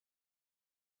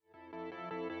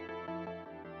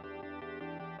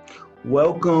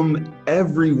Welcome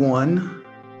everyone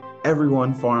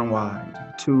far and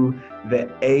wide, to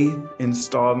the eighth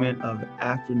installment of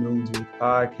Afternoons with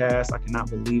Podcast. I cannot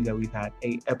believe that we've had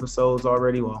 8 episodes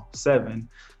already, well, seven,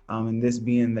 and this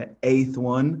being the eighth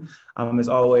one. As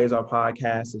always, our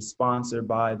podcast is sponsored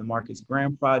by the Marcus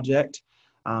Graham Project,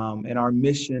 and our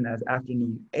mission as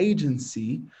Afternoon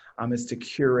Agency is to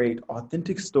curate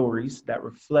authentic stories that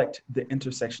reflect the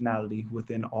intersectionality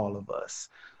within all of us.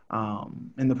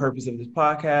 And the purpose of this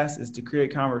podcast is to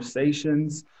create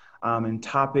conversations and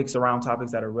topics around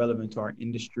topics that are relevant to our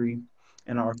industry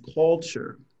and our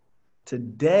culture.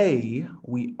 Today,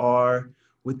 we are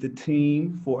with the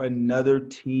team for another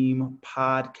team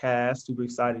podcast. Super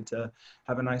excited to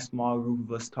have a nice small group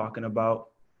of us talking about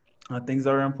things that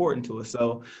are important to us.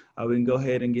 So we can go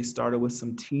ahead and get started with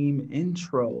some team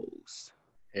intros.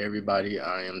 Hey everybody,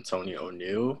 I am Tony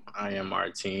O'Neill. I am our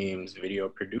team's video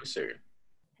producer.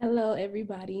 Hello,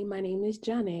 everybody. My name is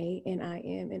Janae, and I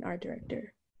am an art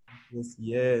director.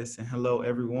 Yes. And hello,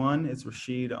 everyone. It's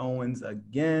Rashid Owens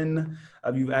again.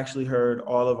 You've actually heard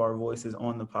all of our voices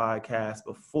on the podcast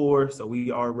before, so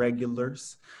we are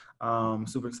regulars.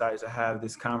 Super excited to have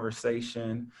this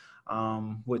conversation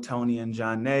with Tony and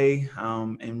Janae.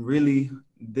 And really,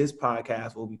 this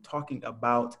podcast will be talking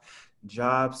about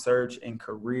job search and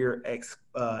career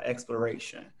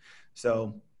exploration.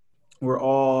 So we're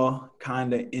all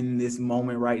kind of in this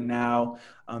moment right now.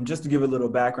 Just to give a little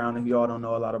background, if you all don't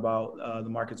know a lot about the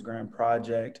Marcus Graham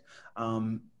Project,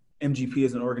 MGP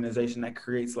is an organization that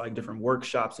creates like different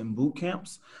workshops and boot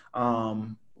camps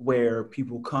where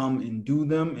people come and do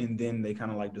them, and then they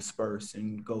kind of like disperse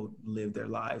and go live their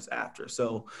lives after.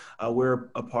 So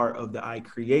we're a part of the I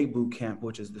Create boot camp,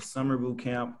 which is the summer boot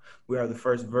camp. We are the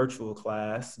first virtual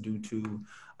class due to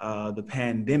the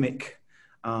pandemic,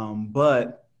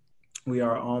 but we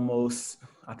are almost,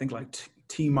 I think, like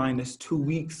T-minus 2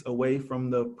 weeks away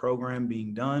from the program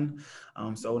being done.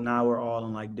 So now we're all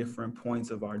in like different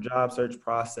points of our job search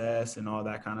process and all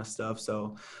that kind of stuff.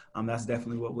 So that's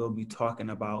definitely what we'll be talking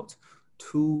about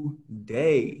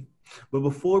today. But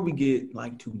before we get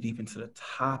like too deep into the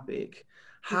topic,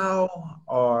 how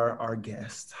are our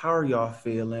guests? How are y'all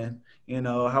feeling? You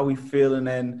know, how we feeling?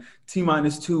 And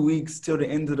T-minus 2 weeks till the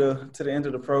end of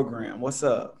the program. What's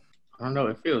up? I don't know,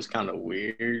 it feels kind of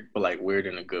weird, but like weird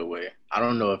in a good way. I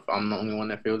don't know if I'm the only one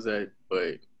that feels that,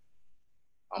 but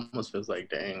almost feels like,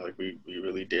 dang, like we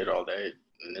really did all that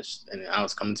and now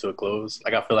it's coming to a close.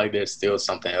 Like I feel like there's still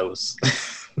something else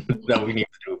that we need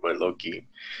to do, but low key.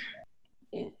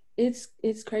 Yeah.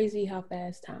 It's crazy how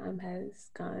fast time has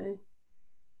gone.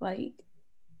 Like,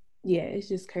 yeah, it's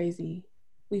just crazy.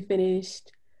 We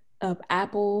finished up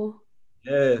Apple.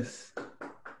 Yes.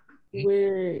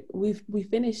 We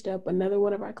finished up another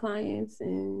one of our clients,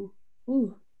 and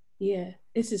yeah,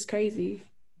 it's just crazy.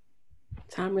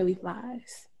 Time really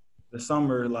flies. The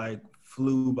summer like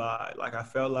flew by. Like I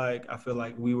feel like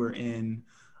we were in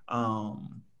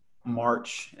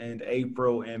March and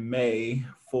April and May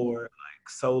for like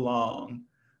so long,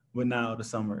 but now the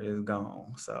summer is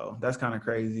gone. So that's kind of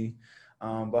crazy.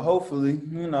 But hopefully,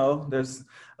 you know, there's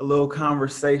a little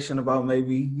conversation about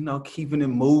maybe, you know, keeping it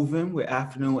moving with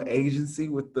afternoon agency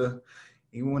with the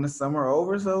even when the summer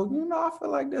over. So, you know, I feel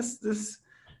like this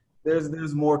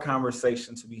there's more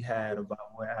conversation to be had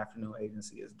about what afternoon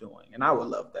agency is doing, and I would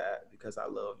love that because I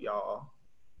love y'all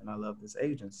and I love this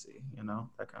agency, you know,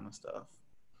 that kind of stuff.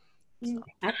 Yeah, So.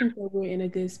 I think that we're in a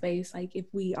good space. Like if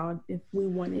we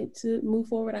wanted to move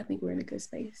forward, I think we're in a good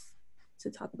space to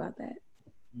talk about that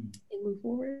and move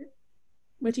forward.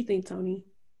 What do you think, Tony?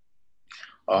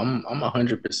 I'm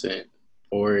 100%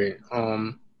 for it.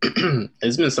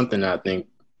 It's been something that I think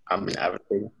I've been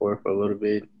advocating for a little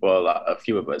bit. Well, a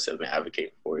few of us have been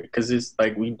advocating for it because it's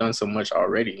like we've done so much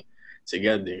already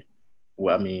together.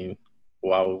 Well, I mean,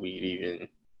 why would we even give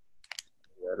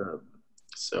that up?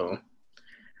 So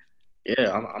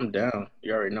yeah, I'm down.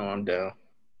 You already know I'm down.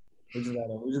 We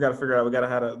just gotta figure out. We gotta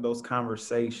have those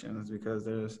conversations because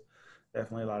there's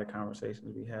definitely a lot of conversations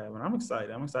to be had. And I'm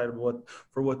excited. I'm excited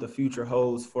for what the future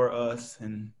holds for us,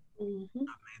 and Mm-hmm.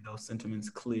 made those sentiments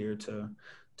clear to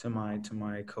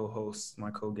my co-hosts, my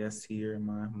co-guests here, and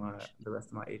my the rest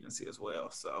of my agency as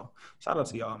well. So shout out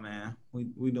to y'all, man.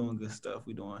 We doing good stuff.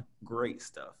 We doing great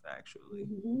stuff, actually.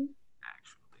 Mm-hmm.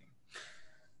 Actually.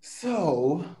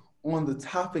 So on the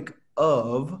topic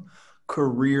of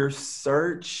career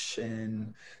search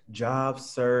and job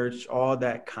search, all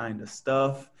that kind of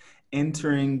stuff,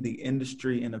 entering the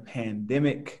industry in a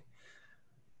pandemic,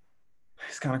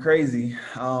 it's kind of crazy.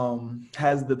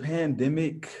 Has the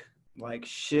pandemic like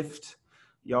shift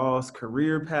y'all's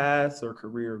career paths or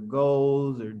career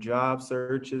goals or job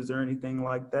searches or anything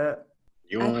like that?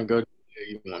 You want to go?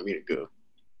 You want me to go?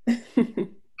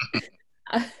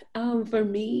 For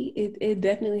me, it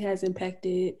definitely has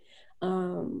impacted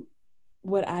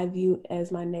what I view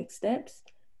as my next steps,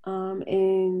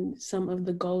 and some of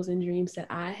the goals and dreams that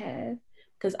I have.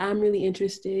 Because I'm really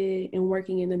interested in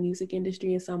working in the music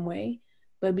industry in some way,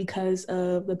 but because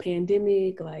of the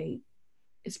pandemic, like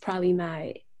it's probably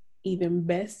not even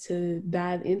best to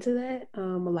dive into that.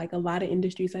 Like a lot of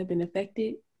industries have been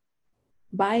affected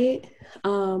by it.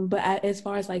 As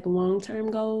far as like long-term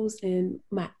goals and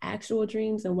my actual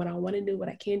dreams and what I want to do, what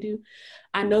I can do,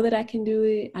 I know that I can do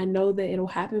it. I know that it'll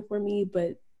happen for me,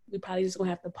 but we probably just gonna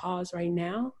have to pause right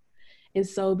now. And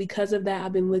so because of that,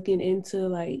 I've been looking into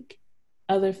like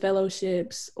other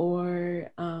fellowships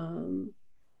or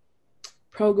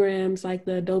programs like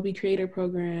the Adobe Creator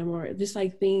Program, or just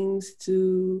like things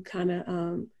to kind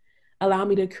of allow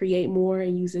me to create more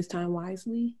and use this time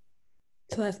wisely.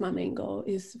 So that's my main goal,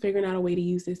 is figuring out a way to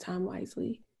use this time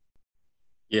wisely.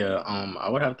 Yeah, I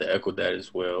would have to echo that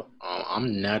as well.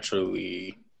 I'm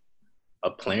naturally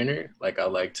a planner. Like I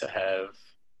like to have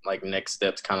like next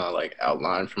steps kind of like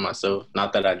outlined for myself.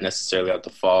 Not that I necessarily have to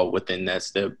fall within that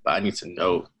step, but I need to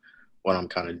know what I'm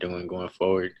kind of doing going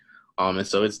forward. And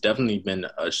so it's definitely been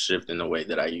a shift in the way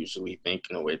that I usually think,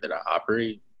 in the way that I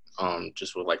operate,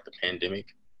 just with like the pandemic.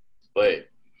 But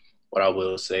what I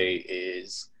will say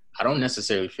is I don't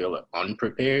necessarily feel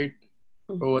unprepared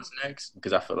for what's next,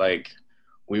 because I feel like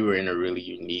we were in a really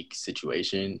unique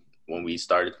situation when we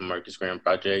started the Marcus Graham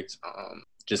project,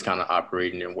 just kind of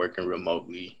operating and working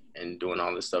remotely and doing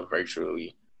all this stuff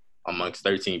virtually amongst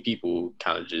 13 people.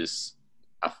 Kind of just,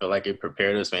 I feel like it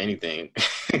prepared us for anything.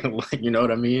 You know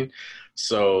what I mean?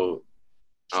 So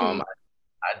True.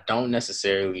 I don't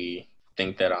necessarily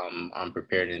think that I'm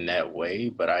prepared in that way,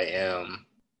 but I am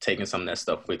taking some of that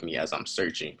stuff with me as I'm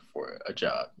searching for a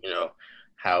job. You know,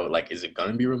 how, like, is it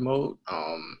gonna be remote?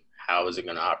 How is it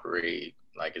gonna operate?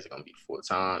 Like, is it gonna be full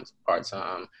time, part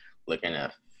time? Looking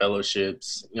at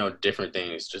fellowships, you know, different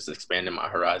things, just expanding my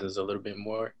horizons a little bit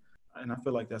more. And I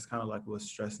feel like that's kind of like what's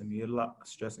stressing me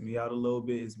out a little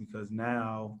bit, is because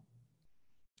now,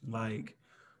 like,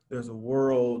 there's a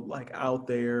world like out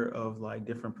there of like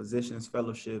different positions,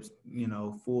 fellowships, you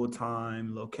know,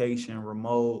 full-time, location,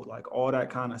 remote, like all that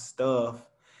kind of stuff.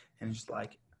 And it's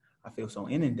like, I feel so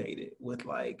inundated with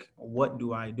like, what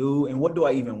do I do and what do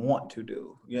I even want to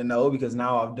do, you know, because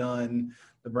now I've done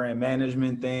the brand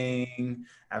management thing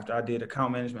after I did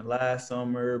account management last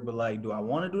summer, but like, do I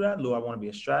want to do that? Do I want to be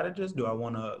a strategist? Do I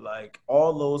want to, like,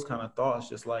 all those kind of thoughts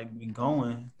just like be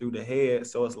going through the head.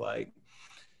 So it's like,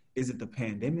 is it the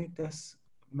pandemic that's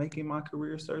making my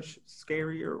career search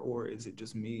scarier, or is it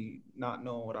just me not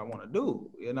knowing what I want to do,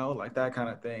 you know, like that kind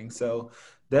of thing. So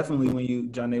definitely when you,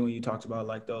 Johnny, when you talked about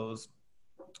like those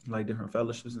like different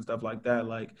fellowships and stuff like that,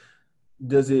 like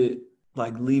does it,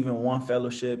 like leaving one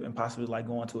fellowship and possibly like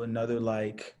going to another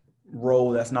like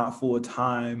role that's not full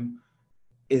time,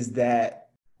 is that,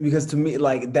 because to me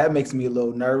like that makes me a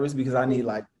little nervous, because I need,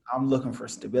 like, I'm looking for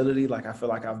stability. Like I feel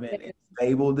like I've been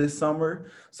unstable this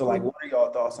summer. So like, what are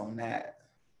y'all thoughts on that?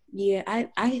 Yeah,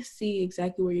 I see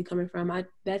exactly where you're coming from.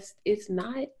 It's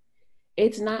not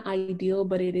ideal,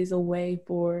 but it is a way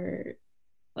for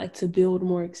like to build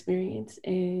more experience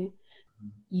and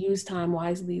use time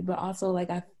wisely. But also like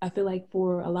I feel like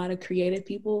for a lot of creative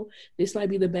people, this might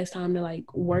be the best time to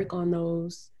like work on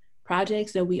those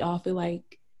projects that we all feel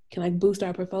like can like boost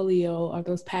our portfolio, or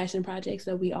those passion projects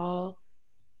that we all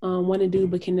want to do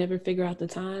but can never figure out the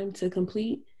time to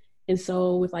complete. And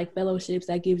so with like fellowships,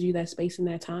 that gives you that space and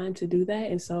that time to do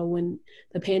that. And so when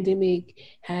the pandemic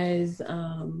has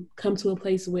come to a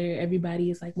place where everybody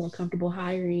is like more comfortable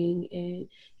hiring and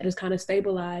it is kind of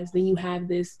stabilized, then you have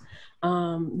this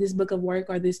book of work,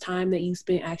 or this time that you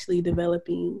spent actually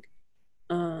developing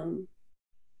um,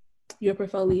 your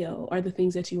portfolio or the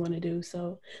things that you want to do.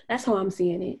 So that's how I'm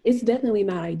seeing it. It's definitely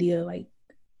not ideal, like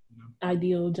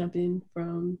ideal jumping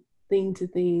from thing to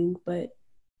thing, But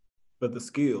the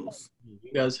skills.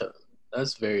 You guys have,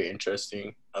 that's very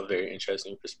interesting, a very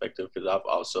interesting perspective, because I've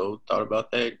also thought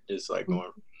about that, just like going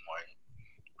from one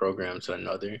program to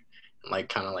another, and like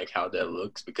kind of like how that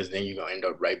looks, because then you're gonna end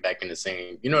up right back in the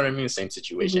same, you know what I mean, same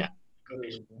situation.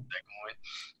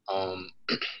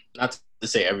 Not to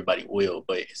say everybody will,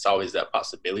 but it's always that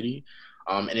possibility.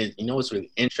 And you know what's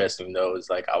really interesting though is,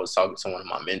 like, I was talking to one of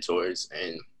my mentors,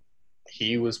 and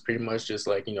he was pretty much just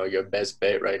like, you know, your best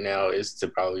bet right now is to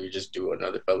probably just do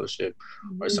another fellowship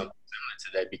or something similar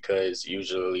to that, because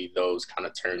usually those kind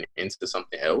of turn into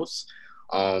something else.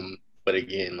 But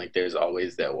again, like there's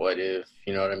always that what if,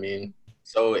 you know what I mean?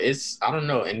 So it's I don't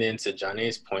know. And then to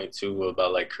Johnny's point too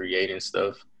about like creating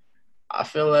stuff, I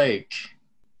feel like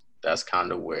that's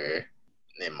kind of where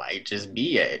it might just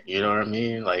be at, you know what I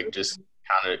mean? Like just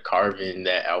kind of carving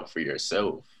that out for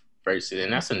yourself first.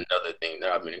 And that's another thing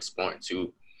that I've been exploring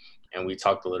too. And we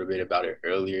talked a little bit about it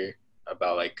earlier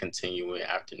about like continuing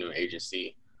afternoon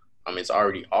agency. It's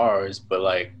already ours, but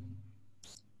like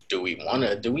do we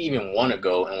even want to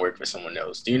go and work for someone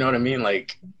else? Do you know what I mean?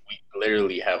 Like we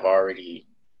literally have already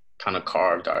kind of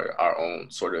carved our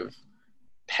own sort of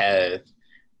path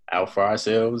out for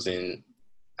ourselves. And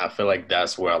I feel like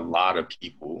that's where a lot of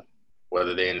people,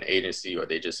 whether they're in an agency or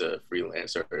they're just a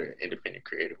freelancer or independent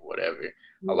creative, whatever,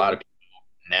 a lot of people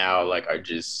now like are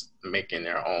just making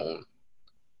their own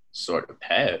sort of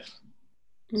path.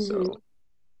 So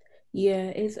yeah,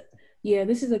 it's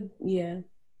this is a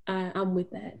I'm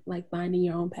with that. Like finding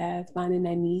your own path, finding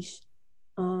that niche.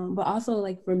 But also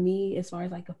like for me, as far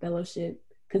as like a fellowship,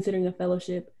 considering a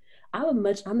fellowship, I'm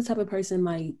the type of person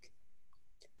like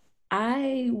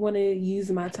I want to use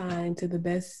my time to the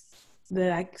best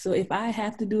that so if I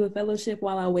have to do a fellowship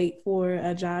while I wait for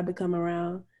a job to come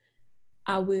around,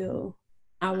 I will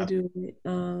do it.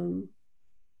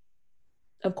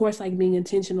 Of course, like being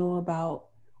intentional about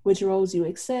which roles you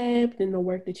accept and the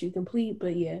work that you complete.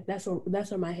 But yeah, that's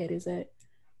where my head is at.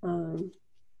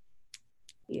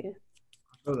 Yeah.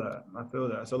 I feel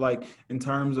that. So like in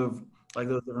terms of like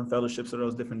those different fellowships or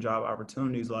those different job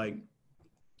opportunities, like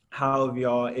how have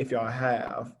y'all, if y'all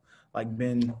have, like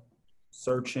been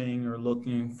searching or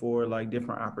looking for like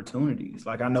different opportunities?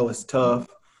 Like I know it's tough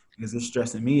because it's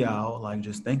stressing me out, like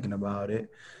just thinking about it.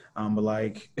 But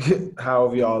like, how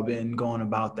have y'all been going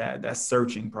about that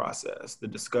searching process, the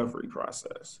discovery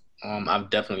process? I've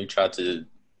definitely tried to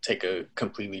take a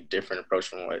completely different approach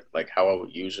from what like how I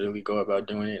would usually go about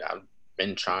doing it. I've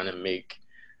been trying to make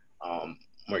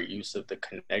more use of the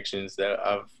connections that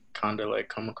I've kind of like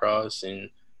come across, and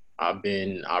I've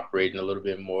been operating a little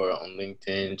bit more on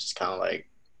LinkedIn, just kind of like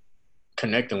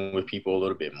connecting with people a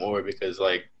little bit more because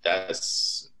like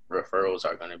that's referrals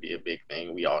are going to be a big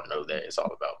thing. We all know that it's all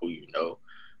about who you know.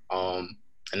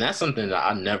 And that's something that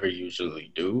I never usually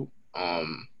do. I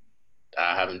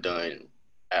haven't done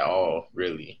at all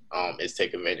really is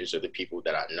take advantage of the people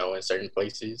that I know in certain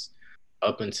places.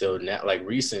 Up until now, like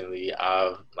recently,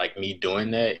 I've like me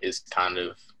doing that is kind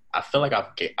of I feel like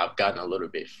I've gotten a little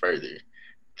bit further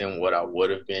than what I would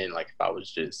have been like if I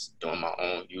was just doing my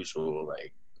own usual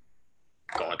like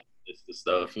going through this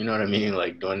stuff. You know what I mean?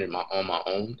 Like doing it on my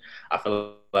own. I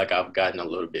feel like I've gotten a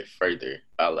little bit further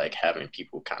by like having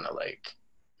people kind of like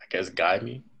I guess guide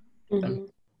me. That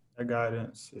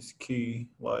guidance is key,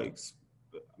 like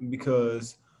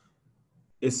because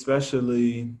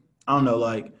especially I don't know,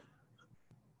 like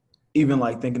even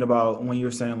like thinking about when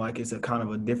you're saying like it's a kind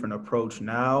of a different approach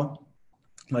now,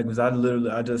 like because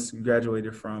I just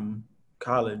graduated from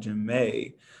college in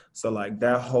May, so like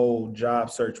that whole job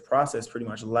search process pretty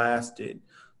much lasted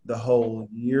the whole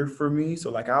year for me.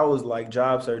 So like I was like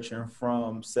job searching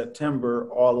from September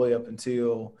all the way up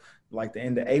until like the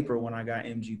end of April when I got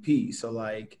MGP. So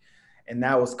like, and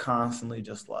that was constantly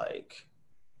just like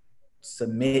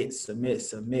submit,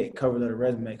 cover letter,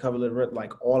 resume,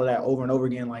 like all of that over and over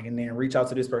again, like, and then reach out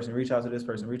to this person, reach out to this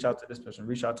person, reach out to this person,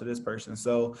 reach out to this person.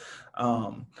 So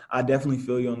I definitely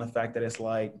feel you on the fact that it's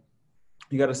like,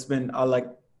 you got to spend, like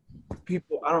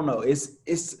people, I don't know, it's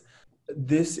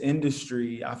this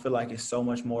industry, I feel like it's so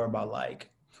much more about like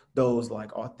those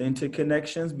like authentic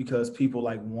connections because people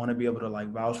like want to be able to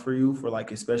like vouch for you for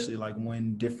like especially like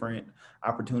when different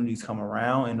opportunities come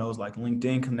around and those like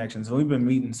LinkedIn connections. And we've been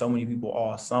meeting so many people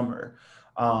all summer.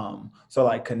 So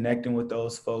like connecting with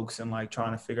those folks and like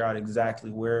trying to figure out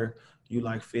exactly where you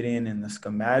like fit in the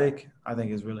schematic, I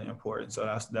think is really important. So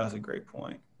that's a great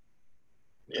point.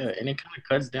 Yeah, and it kind of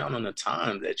cuts down on the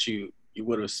time that you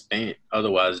would have spent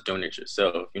otherwise doing it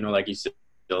yourself. You know, like you said,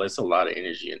 it's a lot of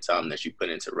energy and time that you put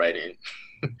into writing.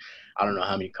 I don't know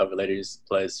how many cover letters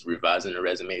plus revising the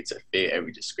resume to fit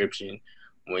every description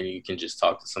when you can just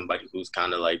talk to somebody who's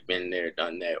kind of like been there,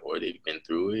 done that, or they've been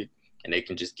through it, and they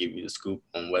can just give you the scoop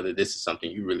on whether this is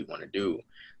something you really want to do.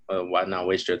 Why not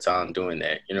waste your time doing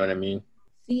that? You know what I mean?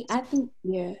 See, I think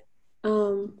yeah.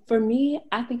 For me,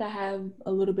 I think I have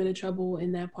a little bit of trouble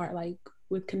in that part, like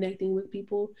with connecting with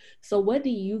people. So, what do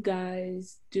you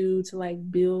guys do to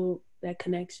like build that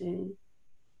connection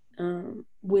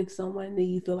with someone that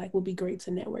you feel like would be great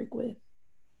to network with?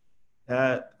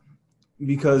 That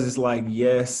because it's like,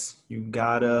 yes, you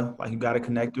gotta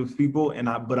connect with people.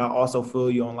 But I also feel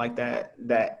you on like that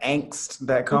angst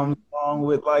that comes wrong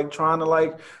with like trying to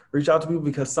like reach out to people,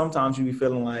 because sometimes you be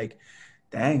feeling like,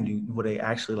 dang, would they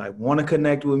actually like want to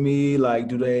connect with me? Like,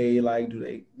 do they,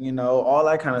 all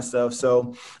that kind of stuff.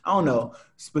 So I don't know.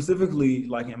 Specifically,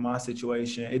 like in my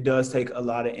situation, it does take a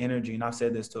lot of energy. And I've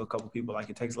said this to a couple people, like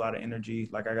it takes a lot of energy.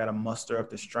 Like I got to muster up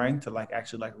the strength to like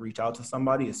actually like reach out to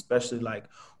somebody, especially like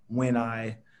when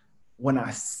I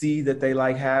see that they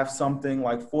like have something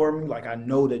like for me, like I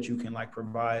know that you can like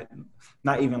provide,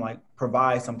 not even like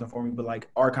provide something for me, but like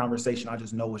our conversation, I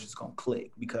just know it's just gonna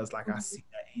click because like I see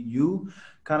that in you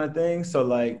kind of thing. So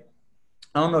like,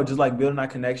 I don't know, just like building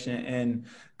that connection and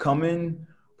coming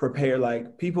prepared.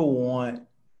 Like people want,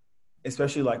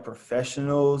 especially like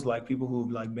professionals, like people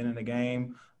who've like been in the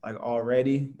game like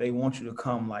already, they want you to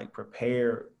come like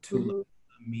prepared to like,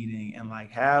 a meeting and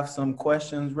like have some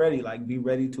questions ready, like be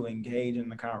ready to engage in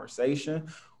the conversation,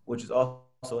 which is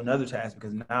also another task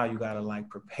because now you got to like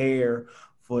prepare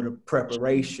for the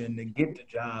preparation to get the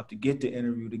job, to get the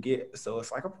interview, so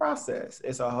it's like a process.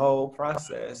 It's a whole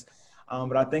process.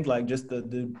 But I think like just the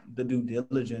due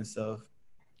diligence of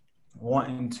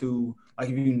wanting to, like,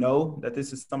 if you know that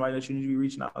this is somebody that you need to be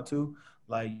reaching out to,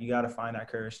 like you got to find that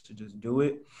courage to just do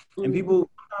it. And people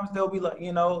sometimes they'll be like,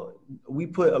 we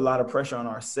put a lot of pressure on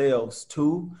ourselves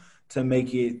too to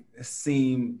make it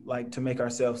seem like, to make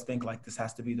ourselves think like this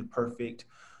has to be the perfect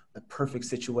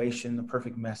situation, the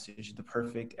perfect message, the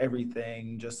perfect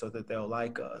everything, just so that they'll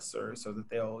like us or so that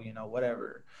they'll,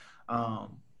 whatever.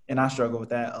 And I struggle with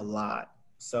that a lot.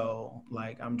 So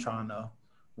like I'm trying to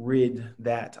rid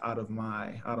that out of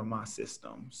my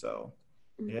system. So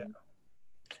yeah.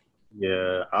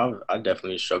 Yeah, I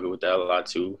definitely struggle with that a lot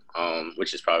too.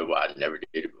 Which is probably why I never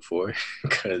did it before,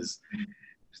 because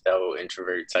it's that whole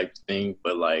introvert type thing.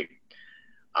 But like,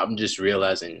 I'm just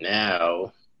realizing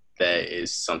now that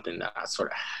is something that I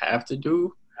sort of have to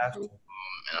do, and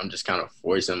I'm just kind of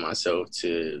forcing myself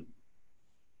to,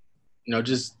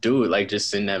 just do it. Like, just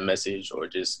send that message or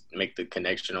just make the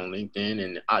connection on LinkedIn.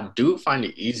 And I do find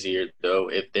it easier though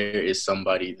if there is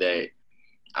somebody that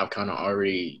I've kind of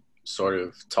already sort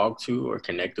of talked to or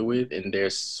connected with, and they're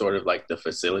sort of like the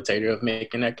facilitator of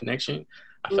making that connection.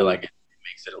 I feel like it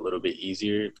makes it a little bit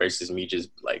easier versus me just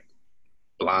like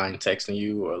blind texting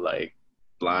you or like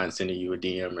blind sending you a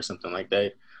DM or something like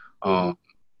that.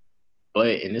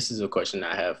 But, and this is a question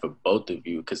I have for both of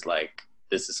you, because like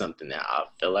this is something that I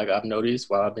feel like I've noticed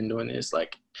while I've been doing this.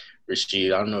 Like,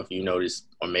 Rashid, I don't know if you noticed,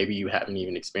 or maybe you haven't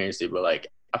even experienced it, but like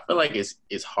I feel like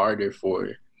it's harder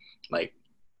for like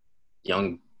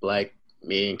young Black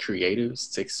men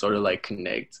creatives to sort of like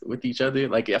connect with each other.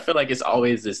 Like I feel like it's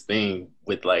always this thing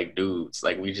with like dudes,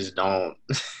 like we just don't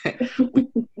we're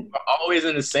always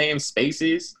in the same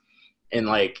spaces, and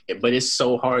like, but it's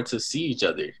so hard to see each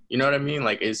other, you know what I mean?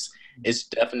 Like it's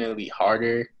definitely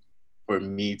harder for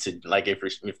me to like,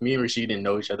 if me and Rashid didn't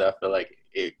know each other, I feel like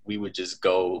we would just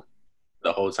go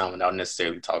the whole time without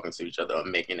necessarily talking to each other or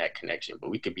making that connection. But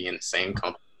we could be in the same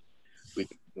company, we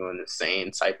could be doing the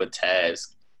same type of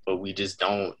task, but we just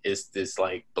don't. It's this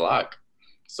like block.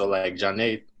 So like,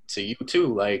 Janae, to you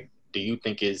too. Like, do you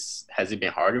think has it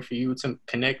been harder for you to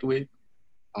connect with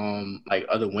like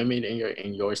other women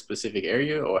in your specific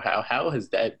area, or how has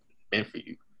that been for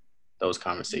you? Those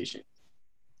conversations.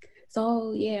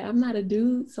 So yeah, I'm not a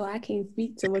dude, so I can't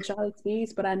speak to what y'all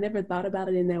experience, but I never thought about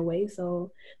it in that way.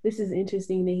 So this is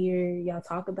interesting to hear y'all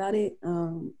talk about it,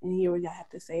 and hear what y'all have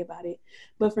to say about it.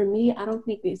 But for me, I don't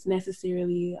think it's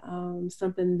necessarily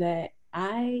something that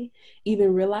I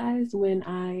even realized when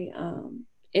I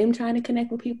am trying to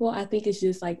connect with people. I think it's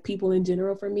just like people in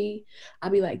general for me.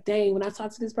 I'd be like, dang, when I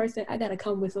talk to this person, I gotta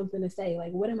come with something to say.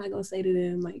 Like, what am I gonna say to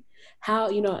them? Like, how,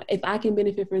 if I can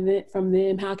benefit from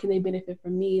them, how can they benefit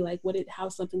from me? Like,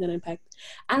 how's something gonna impact?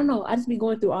 I don't know. I just be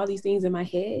going through all these things in my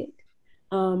head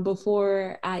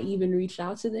before I even reach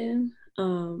out to them.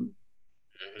 And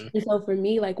so for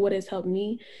me, like what has helped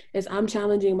me is I'm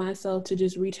challenging myself to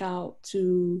just reach out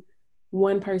to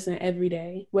one person every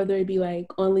day, whether it be like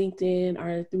on LinkedIn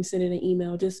or through sending an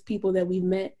email, just people that we've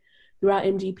met throughout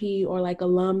MGP or like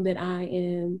alum that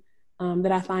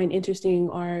that I find interesting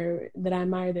or that I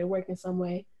admire their work in some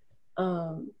way.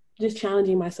 Just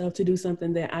challenging myself to do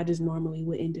something that I just normally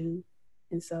wouldn't do.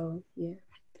 And so, yeah.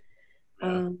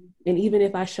 And even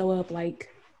if I show up like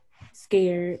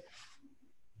scared,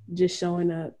 just showing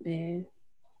up, man.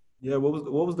 Yeah, what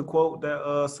was the quote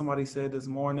that somebody said this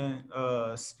morning?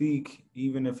 Speak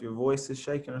even if your voice is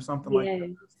shaking or something like Yeah,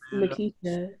 that.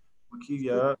 Makisha.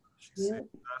 Yeah, she said, Yep.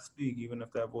 "I speak even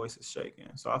if that voice is shaking."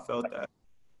 So I felt that. That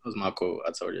was my quote.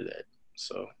 I told her that.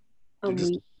 So You I'm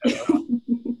just weak. I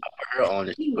put her on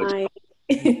it. You lying.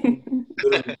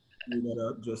 literally blew that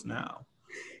up just now.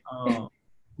 Um,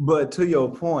 but to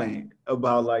your point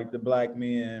about like the black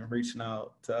men reaching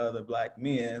out to other black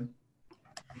men,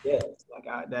 yes, like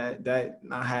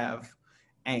I have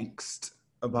angst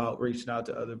about reaching out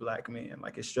to other black men.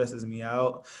 Like it stresses me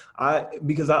out.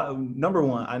 Because I number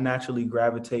one, I naturally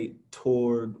gravitate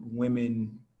toward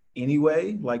women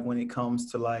anyway, like when it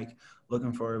comes to like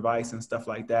looking for advice and stuff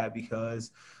like that,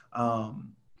 because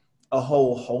um a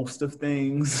whole host of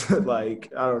things.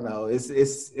 Like I don't know, it's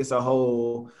a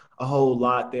whole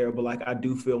lot there. But like I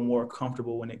do feel more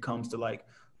comfortable when it comes to like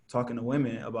talking to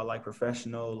women about like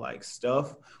professional like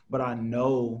stuff. But I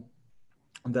know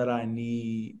that I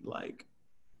need like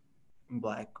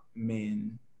black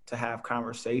men to have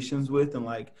conversations with and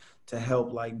like to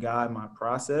help like guide my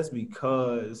process,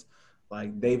 because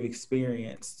like they've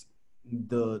experienced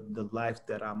the life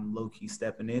that I'm low-key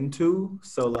stepping into.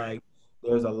 So like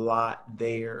there's a lot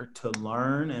there to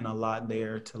learn and a lot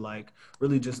there to like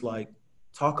really just like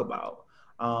talk about.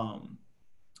 Um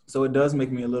so it does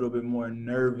make me a little bit more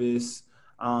nervous.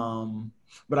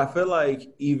 But I feel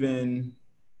like even,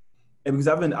 and because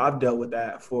I've dealt with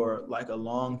that for like a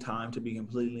long time, to be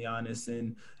completely honest,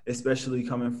 and especially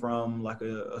coming from like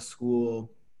a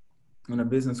school, in a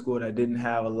business school that didn't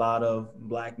have a lot of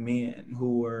black men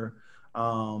who were,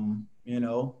 you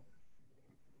know,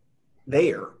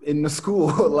 there in the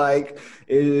school. Like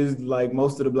it is like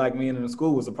most of the black men in the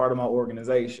school was a part of my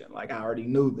organization. Like I already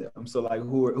knew them. So like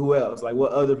who else? Like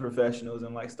what other professionals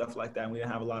and like stuff like that. And we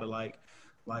didn't have a lot of like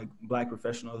black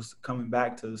professionals coming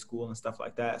back to the school and stuff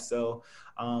like that. So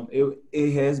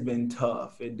it has been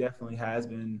tough. It definitely has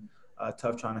been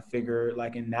tough trying to figure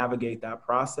like and navigate that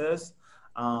process.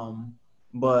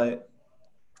 But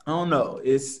I don't know.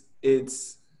 It's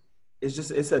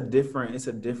just it's a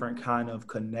different kind of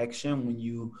connection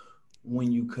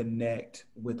when you connect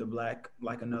with a black,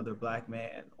 like another black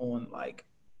man on like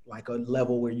a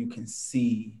level where you can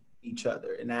see each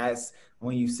other. And that's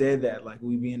when you said that, like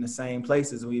we be in the same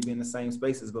places, we be in the same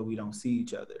spaces, but we don't see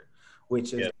each other,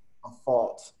 which is Yeah. a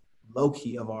fault low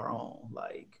key of our own.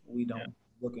 Like we don't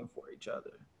looking for each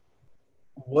other.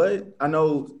 What I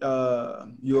know,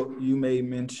 you may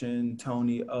mention,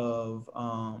 Tony, of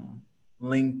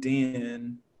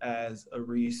LinkedIn as a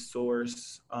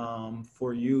resource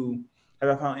for you.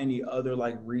 Have I found any other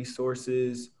like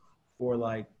resources for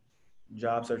like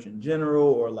job search in general,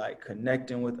 or like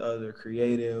connecting with other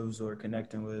creatives or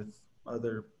connecting with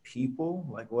other people?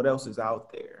 Like what else is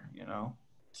out there, you know?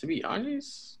 To be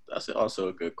honest, that's also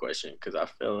a good question because I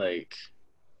feel like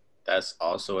that's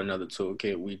also another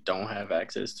toolkit we don't have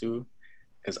access to.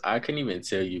 Because I couldn't even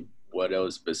tell you what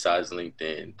else besides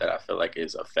LinkedIn that I feel like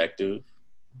is effective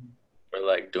for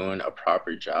like doing a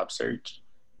proper job search.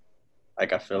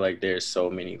 Like I feel like there's so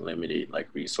many limited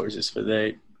like resources for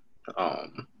that.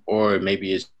 Or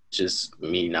maybe it's just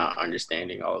me not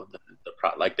understanding all of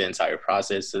like the entire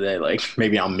process of that. Like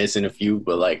maybe I'm missing a few,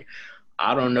 but like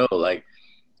I don't know. Like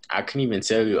I couldn't even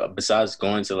tell you besides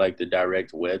going to like the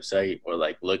direct website or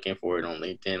like looking for it on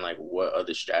LinkedIn, like what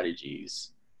other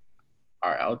strategies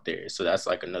are out there. So that's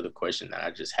like another question that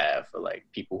I just have for like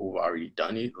people who've already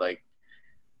done it. Like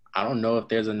I don't know if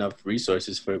there's enough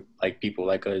resources for like people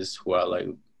like us who are like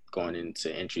going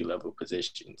into entry level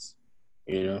positions,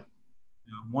 you know?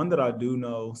 One that I do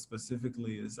know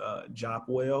specifically is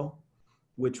Jopwell,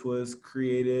 which was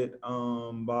created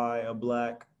by a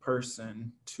black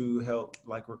person to help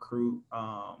like recruit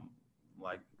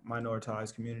like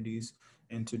minoritized communities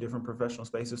into different professional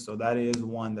spaces. So that is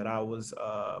one that I was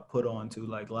put on to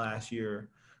like last year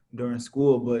during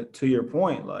school. But to your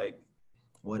point, like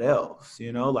what else?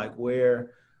 You know, like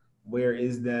where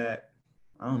is that?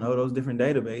 I don't know, those different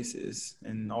databases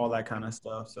and all that kind of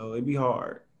stuff. So it'd be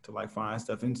hard to like find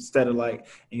stuff instead of like,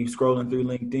 and you scrolling through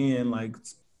LinkedIn, like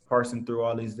parsing through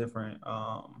all these different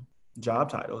job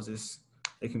titles.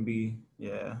 It can be,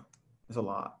 yeah, it's a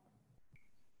lot.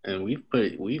 And we've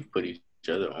put each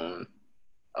other on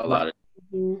a Right. lot of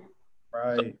Mhm. stuff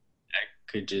Right. that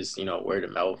could just, you know, word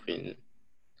of mouth, and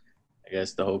I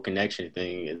guess the whole connection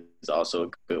thing is also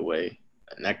a good way.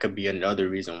 And that could be another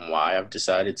reason why I've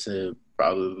decided to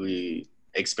probably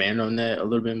expand on that a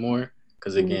little bit more.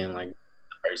 Because Mhm. again, like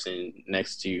the person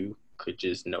next to you could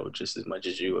just know just as much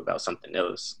as you about something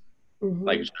else. Like Mhm.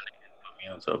 trying to put me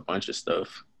onto a bunch of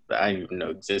stuff that I didn't even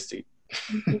know existed.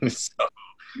 So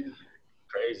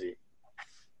crazy.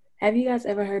 Have you guys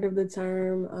ever heard of the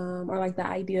term or like the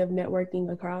idea of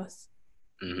networking across?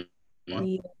 Mm-hmm.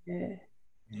 Yeah. Yeah.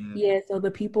 Yeah. So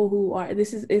the people who are,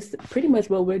 this is, it's pretty much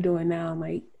what we're doing now.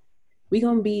 Like we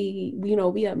gonna be, we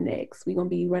up next. We gonna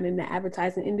be running the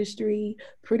advertising industry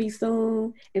pretty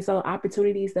soon, and so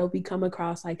opportunities that we come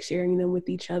across, like sharing them with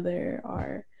each other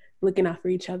or looking out for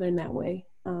each other in that way.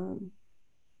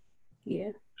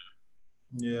 Yeah.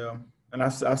 Yeah, and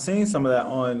I've seen some of that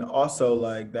on also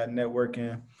like that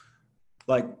networking,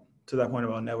 like to that point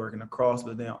about networking across,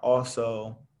 but then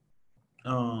also,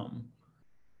 um,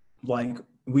 like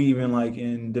we even like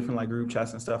in different like group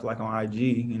chats and stuff like on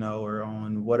IG, or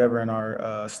on whatever in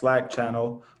our Slack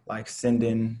channel, like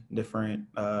sending different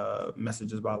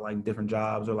messages about like different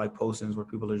jobs or like postings where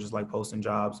people are just like posting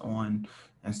jobs on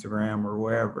Instagram or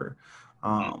wherever.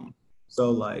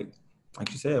 So like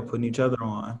you said, putting each other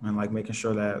on and like making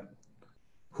sure that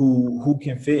who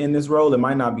can fit in this role. It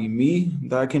might not be me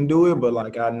that can do it, but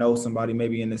like I know somebody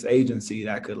maybe in this agency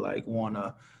that could like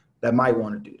that might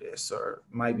want to do this or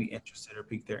might be interested or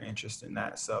pique their interest in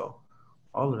that. So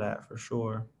all of that for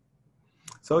sure.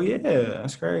 So yeah,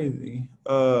 that's crazy.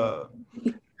 um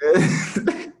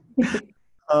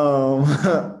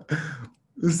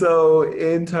so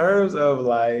in terms of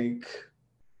like,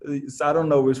 so I don't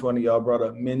know which one of y'all brought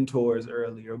up mentors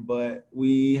earlier, but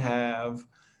we have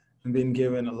been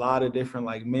given a lot of different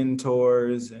like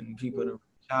mentors and people to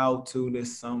reach out to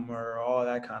this summer, all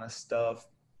that kind of stuff.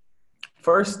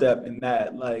 First step in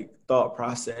that like thought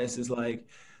process is like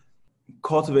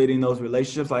cultivating those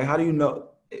relationships. Like, how do you know?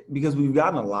 Because we've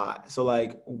gotten a lot. So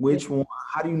like, which one?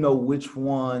 How do you know which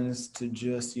ones to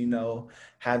just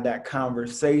have that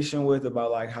conversation with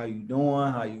about like how you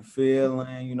doing, how you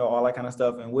feeling, all that kind of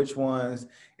stuff, and which ones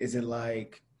is it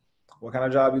like? What kind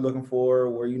of job you looking for,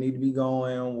 where you need to be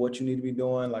going, what you need to be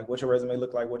doing, like what your resume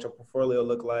look like, what your portfolio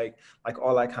look like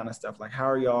all that kind of stuff. Like how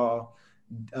are y'all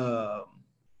um,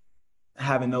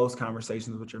 having those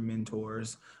conversations with your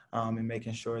mentors and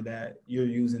making sure that you're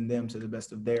using them to the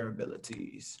best of their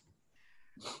abilities?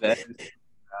 That is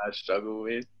what I struggle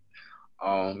with.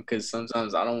 Because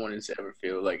sometimes I don't want it to ever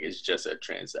feel like it's just a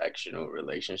transactional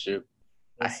relationship.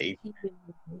 I hate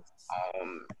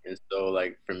and so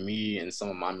like for me and some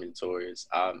of my mentors,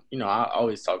 I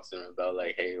always talk to them about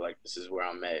like, hey, like this is where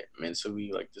I'm at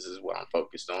mentally, like this is what I'm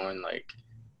focused on. Like,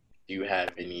 do you have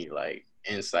any like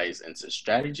insights into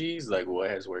strategies? Like what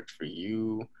has worked for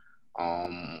you?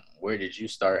 Where did you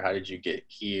start? How did you get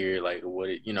here? Like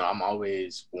I'm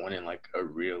always wanting like a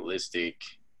realistic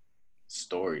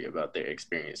story about their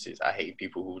experiences. I hate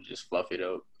people who just fluff it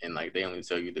up and like they only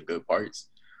tell you the good parts.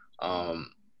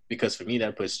 Um, because for me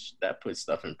that puts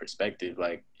stuff in perspective.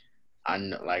 Like I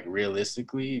know, like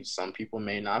realistically, some people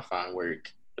may not find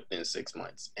work within 6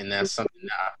 months, and that's something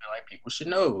that I feel like people should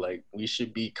know. Like we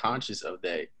should be conscious of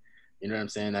that. You know what I'm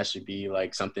saying? That should be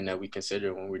like something that we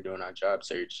consider when we're doing our job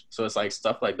search. So it's like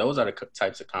stuff like those are the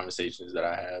types of conversations that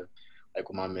I have, like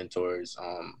with my mentors.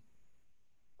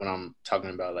 When I'm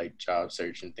talking about like job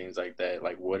search and things like that,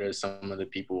 like what are some of the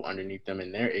people underneath them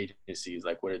in their agencies?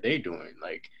 Like what are they doing?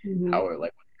 Like how are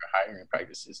like what are hiring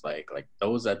practices like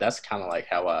that's kind of like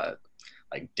how I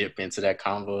like dip into that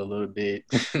convo a little bit.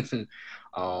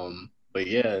 But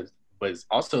yeah, but it's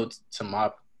also to my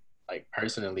like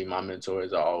personally, my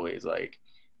mentors are always like,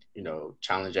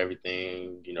 challenge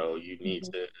everything, you need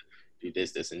to do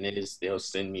this and this. They'll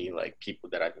send me like people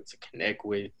that I need to connect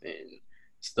with and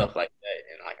stuff like that.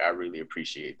 And like I really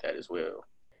appreciate that as well.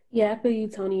 Yeah, I feel you,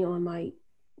 Tony, on like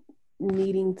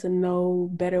needing to know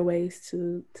better ways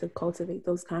to cultivate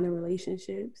those kind of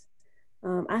relationships.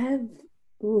 I have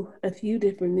a few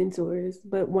different mentors,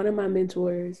 but one of my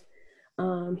mentors,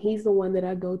 he's the one that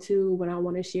I go to when I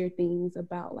want to share things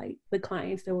about like the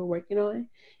clients that we're working on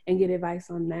and get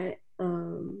advice on that.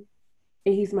 And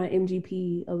he's my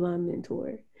MGP alum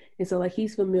mentor. And so like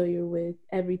he's familiar with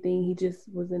everything. He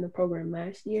just was in the program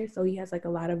last year. So he has like a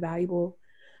lot of valuable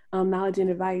knowledge and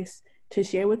advice to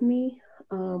share with me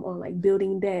on like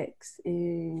building decks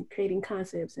and creating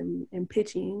concepts and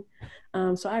pitching.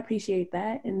 So I appreciate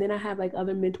that. And then I have like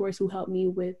other mentors who help me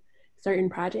with certain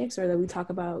projects or that we talk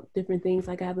about different things.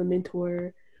 Like I have a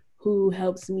mentor who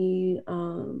helps me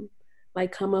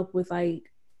like come up with like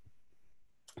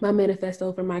my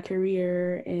manifesto for my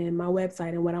career and my website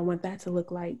and what I want that to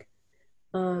look like.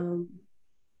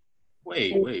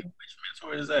 Wait, which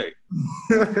mentor is that?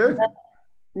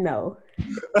 No.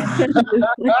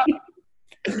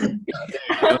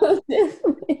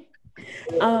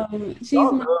 She's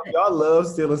y'all love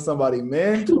stealing somebody's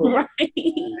mentor.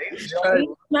 Right.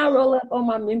 Not roll up on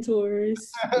my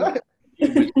mentors. He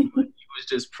was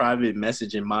just private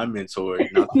messaging my mentor.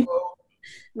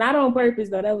 Not on purpose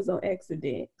though. That was on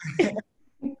accident.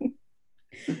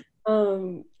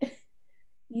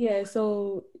 Yeah.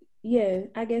 So yeah,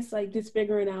 I guess like just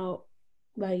figuring out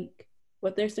like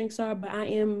what their strengths are. But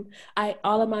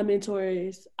all of my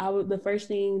mentors, the first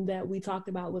thing that we talked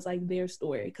about was like their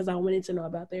story, because I wanted to know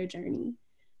about their journey,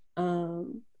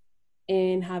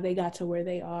 and how they got to where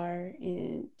they are,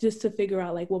 and just to figure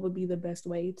out like what would be the best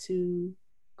way to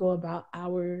go about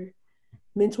our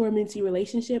mentor-mentee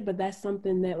relationship. But that's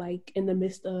something that, like, in the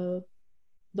midst of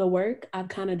the work, I've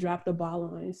kind of dropped the ball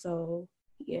on. So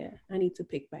yeah, I need to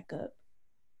pick back up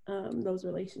those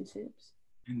relationships.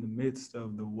 In the midst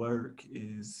of the work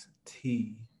is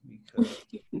tea, because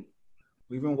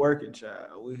we've been working,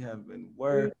 child. We have been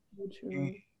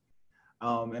working.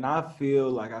 And I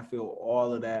feel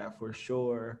all of that for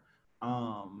sure.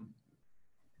 And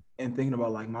thinking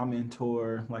about like my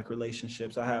mentor, like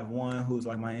relationships, I have one who's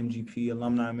like my MGP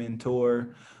alumni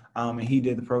mentor. And he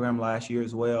did the program last year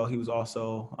as well. He was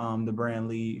also the brand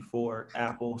lead for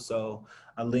Apple. So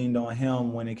I leaned on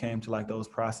him when it came to like those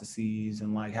processes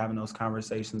and like having those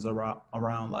conversations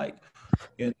around like,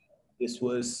 you know, this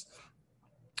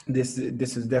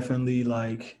is definitely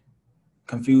like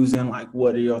confusing. Like,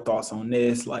 what are your thoughts on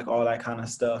this? Like all that kind of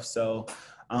stuff. So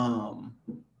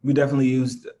we definitely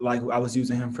used, like, I was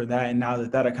using him for that. And now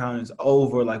that account is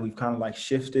over, like we've kind of like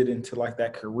shifted into like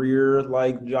that career,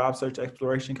 like job search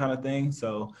exploration kind of thing.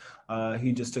 So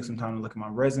he just took some time to look at my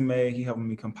resume. He helped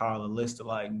me compile a list of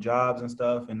like jobs and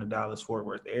stuff in the Dallas Fort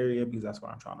Worth area, because that's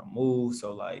where I'm trying to move.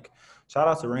 So like, shout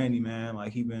out to Randy, man.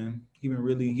 Like he been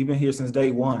here since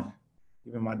day one. He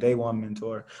been my day one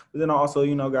mentor. But then I also,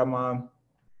 got my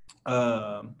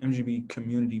MGB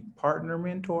community partner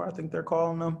mentor, I think they're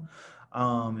calling them.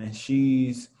 And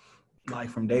she's like,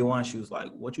 from day one, she was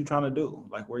like, what you trying to do?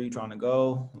 Like, where you trying to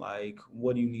go? Like,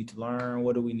 what do you need to learn?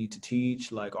 What do we need to teach?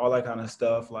 Like all that kind of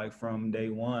stuff, like from day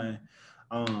one.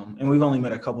 And we've only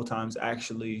met a couple times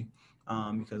actually,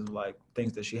 because of like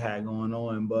things that she had going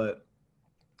on, but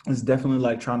it's definitely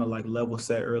like trying to like level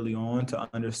set early on to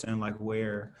understand like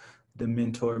where the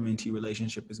mentor mentee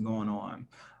relationship is going on.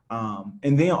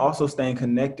 And then also staying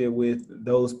connected with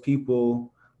those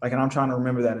people, like, and I'm trying to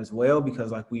remember that as well,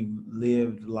 because like we've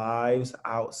lived lives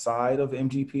outside of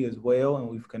MGP as well, and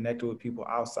we've connected with people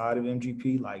outside of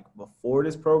MGP like before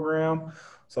this program.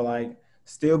 So like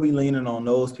still be leaning on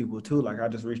those people too. Like I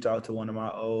just reached out to one of my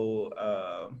old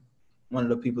one of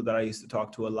the people that I used to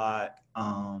talk to a lot,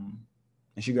 and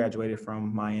she graduated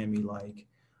from Miami like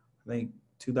I think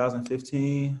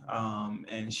 2015,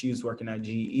 and she was working at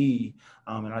GE,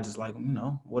 and I just like,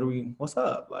 what's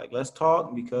up? Like, let's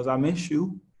talk, because I miss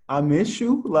you.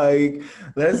 Like,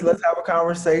 let's have a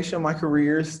conversation. My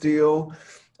career is still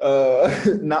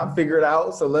not figured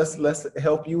out, so let's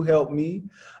help you help me.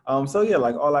 So yeah,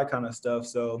 like all that kind of stuff.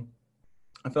 So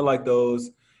I feel like those,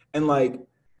 and like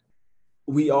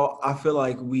I feel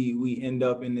like we end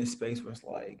up in this space where it's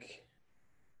like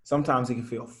sometimes it can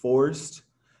feel forced.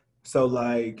 So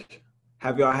like,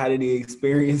 have y'all had any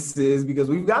experiences? Because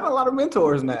we've got a lot of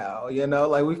mentors now,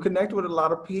 like we've connected with a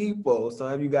lot of people. So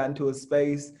have you gotten to a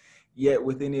space yet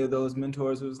with any of those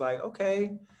mentors who's like,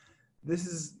 okay,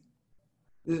 this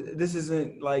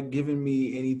isn't like giving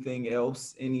me anything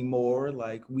else anymore.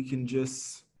 Like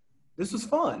this was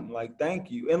fun. Like, thank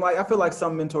you. And like, I feel like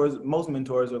most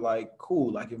mentors are like,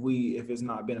 cool. Like if it's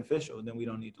not beneficial, then we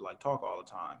don't need to like talk all the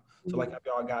time. So like, have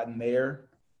y'all gotten there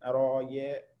at all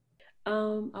yet?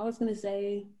 I was gonna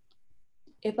say,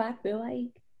 if I feel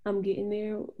like I'm getting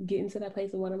to that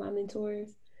place with one of my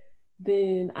mentors,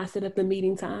 then I set up the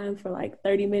meeting time for like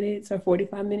 30 minutes or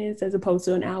 45 minutes as opposed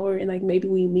to an hour, and like maybe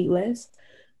we meet less.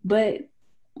 But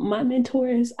my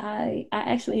mentors, I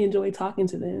actually enjoy talking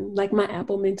to them. Like my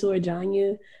Apple mentor,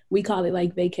 Janya, we call it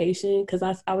like vacation, because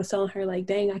I was telling her like,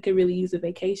 dang, I could really use a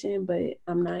vacation, but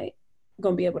I'm not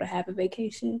gonna be able to have a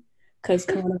vacation because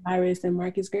coronavirus and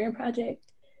Marcus Grant project.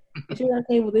 And she was like,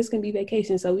 okay, well, this can be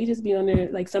vacation. So we just be on there.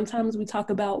 Like sometimes we talk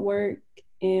about work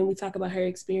and we talk about her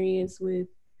experience with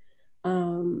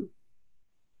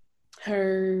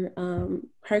her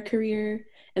career,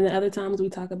 and then other times we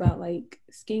talk about like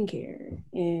skincare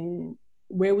and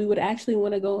where we would actually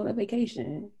want to go on a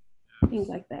vacation, things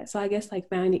like that. So I guess like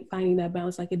finding that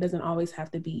balance, like it doesn't always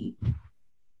have to be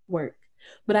work.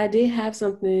 But I did have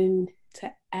something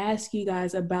to ask you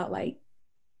guys about, like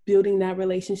building that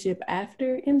relationship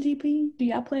after MGP. Do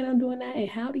y'all plan on doing that, and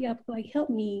how do y'all like help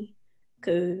me?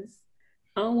 Because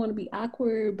I don't want to be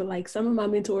awkward, but like some of my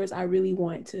mentors I really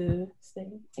want to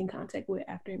stay in contact with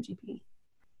after MGP.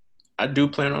 I do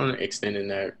plan on extending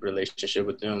that relationship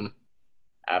with them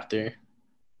after.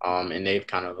 And they've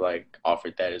kind of like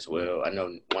offered that as well. I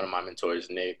know one of my mentors,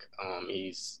 Nick,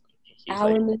 he's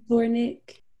our like, mentor,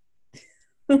 Nick.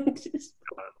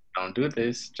 Don't do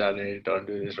this, Johnny. Don't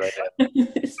do this right now.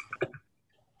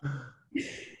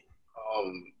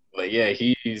 But yeah,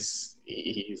 he's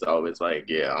always like,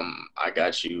 yeah, I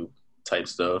got you type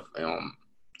stuff.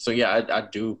 So yeah, I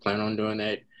do plan on doing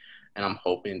that, and I'm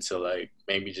hoping to like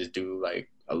maybe just do like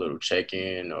a little check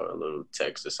in or a little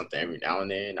text or something every now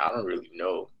and then. I don't really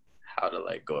know how to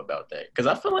like go about that because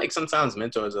I feel like sometimes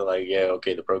mentors are like, yeah,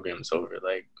 okay, the program's over.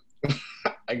 Like,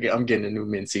 I'm getting a new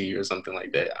mentee or something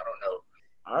like that. I don't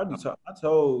know. I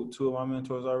told two of my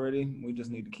mentors already. We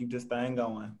just need to keep this thing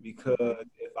going because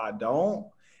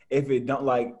if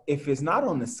it's not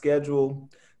on the schedule,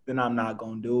 then I'm not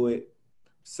gonna do it.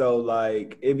 So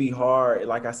like it'd be hard.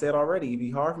 Like I said already, it'd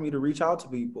be hard for me to reach out to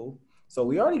people. So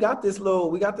we got this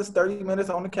 30 minutes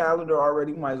on the calendar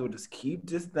already. We might as well just keep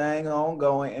this thing on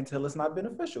going until it's not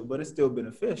beneficial, but it's still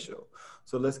beneficial.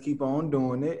 So let's keep on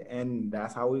doing it, and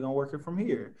that's how we're gonna work it from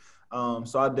here.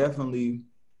 So I definitely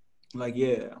like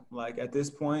yeah, like at this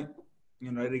point,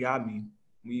 you know, they got me.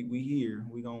 We here.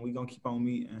 We gonna keep on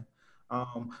meeting.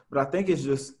 But I think it's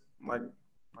just like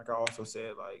I also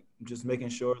said, like just making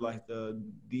sure like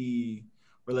the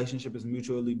relationship is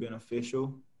mutually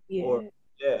beneficial. Or Yeah.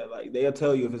 yeah, like they'll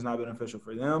tell you if it's not beneficial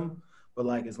for them, but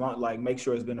like as long like make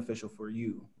sure it's beneficial for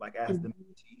you, like as the Mhm.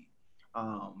 mentee.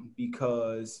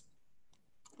 Because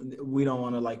we don't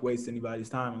want to like waste anybody's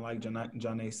time. And like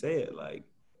Janae said, like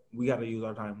we got to use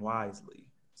our time wisely.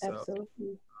 So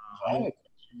Absolutely. I I'm have a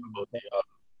question for both of y'all.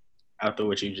 After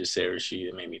what you just said, Rashid,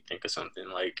 it made me think of something.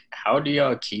 Like, how do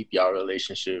y'all keep y'all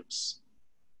relationships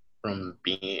from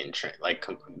being like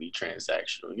completely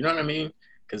transactional? You know what I mean?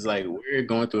 Because like we're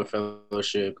going through a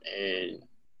fellowship, and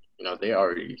they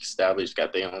already established,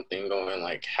 got their own thing going.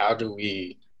 Like, how do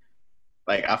we?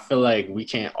 Like, I feel like we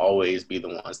can't always be the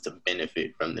ones to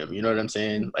benefit from them. You know what I'm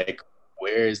saying? Like,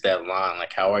 where is that line?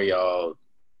 Like, how are y'all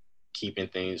keeping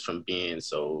things from being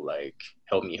so like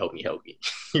help me, help me, help me?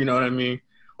 You know what I mean?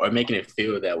 Or making it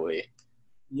feel that way.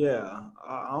 yeah,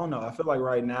 I don't know. I feel like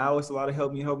right now it's a lot of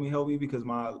help me, help me, help me because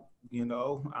I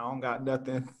don't got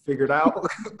nothing figured out.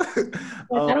 Like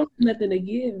I don't have nothing to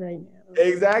give right now.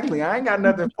 Exactly. I ain't got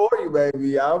nothing for you,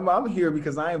 baby. I'm here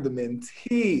because I am the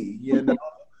mentee.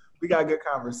 We got good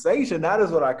conversation. That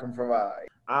is what I can provide.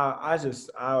 I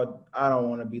don't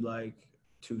want to be like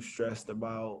too stressed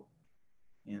about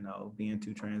being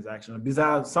too transactional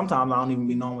because sometimes I don't even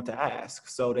be knowing what to ask.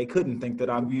 So they couldn't think that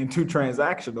I'm being too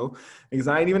transactional because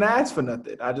I ain't even asked for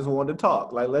nothing. I just wanted to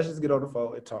talk. Like, let's just get on the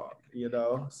phone and talk.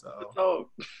 So, Oh,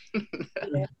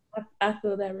 Yeah, I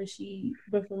feel that, Rashid.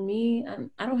 But for me,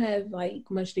 I don't have like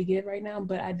much to give right now,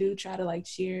 but I do try to like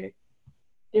share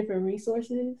different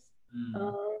resources. mm,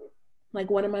 Um, like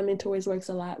one of my mentors works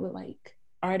a lot with like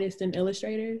artists and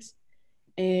illustrators,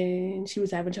 and she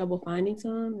was having trouble finding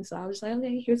some, and so I was just like,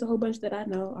 okay, here's a whole bunch that I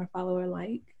know or follow or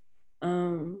like.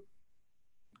 Um,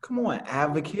 come on,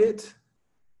 advocate.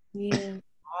 yeah,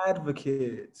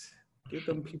 Advocate. Get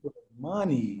them people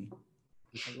money.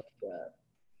 I love that.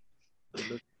 I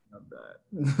love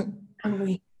that. I'm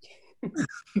weak.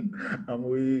 I'm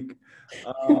weak.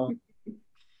 Um,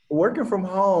 Working from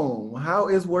home. How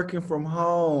is working from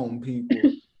home, people?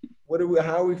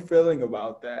 How are we feeling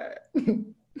about that?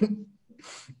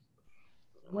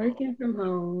 Working from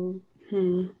home.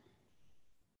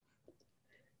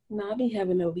 No, I be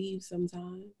having to leave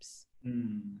sometimes.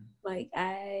 Hmm. Like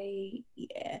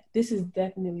yeah, this is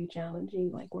definitely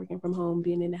challenging, like working from home,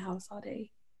 being in the house all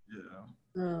day.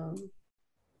 Yeah. Um,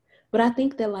 but I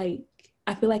think that like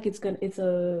I feel like it's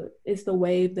the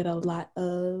wave that a lot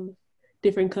of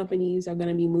different companies are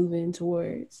gonna be moving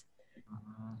towards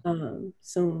Uh-huh.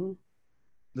 soon.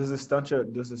 Does it stunt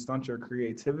your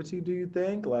creativity, do you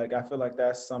think? Like I feel like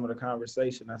that's some of the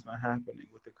conversation that's been happening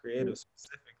with the creatives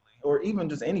specifically, or even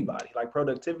just anybody, like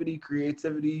productivity,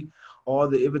 creativity, all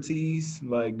the abilities.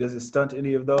 Like, does it stunt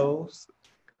any of those?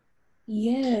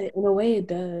 Yeah, in a way it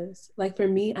does. Like for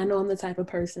me, I know I'm the type of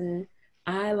person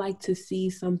I like to see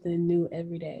something new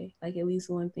every day. Like at least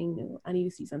one thing new. I need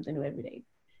to see something new every day.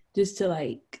 Just to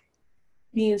like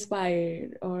be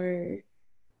inspired or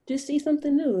just see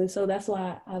something new. And so that's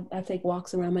why I take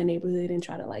walks around my neighborhood and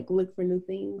try to like look for new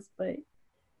things. But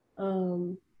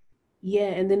um yeah,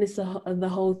 and then it's the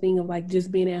whole thing of like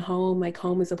just being at home. Like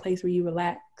home is a place where you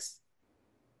relax.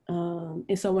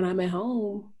 And so when I'm at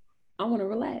home, I want to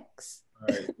relax,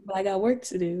 Right. but I got work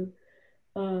to do.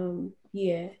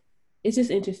 Yeah, it's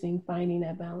just interesting finding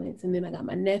that balance. And then I got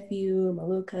my nephew and my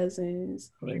little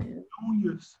cousins. And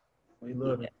Juniors. We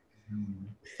love yeah.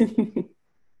 it. Mm.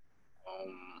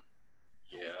 um,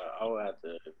 yeah, I would have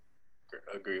to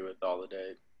agree with all of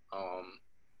that. Um,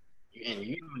 and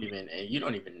you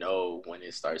don't even know when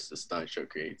it starts to stunt your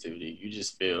creativity. You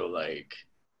just feel like,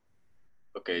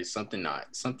 okay, something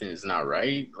is not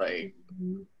right. Like,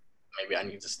 Mhm. maybe I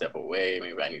need to step away,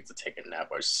 maybe I need to take a nap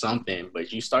or something.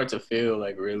 But you start to feel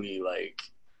like really like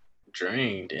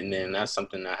drained, and then that's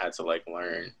something I had to like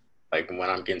learn. Like when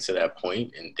I'm getting to that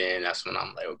point, and then that's when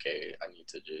I'm like, okay, I need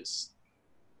to just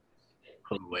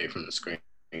pull away from the screen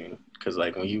because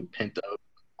like when you pent up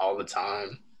all the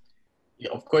time, yeah,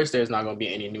 of course there's not gonna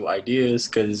be any new ideas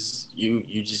because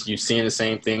you seeing the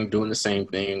same thing, doing the same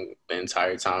thing the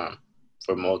entire time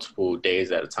for multiple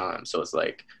days at a time. So it's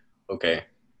like, okay,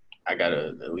 I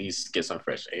gotta at least get some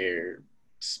fresh air,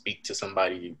 speak to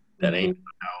somebody that ain't in Mm-hmm.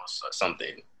 my house or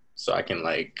something, so I can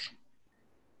like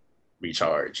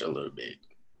recharge a little bit.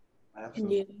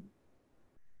 Absolutely.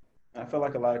 Yeah. I feel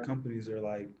like a lot of companies are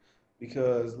like,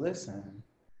 because listen,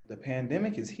 the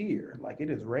pandemic is here, like it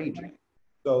is raging.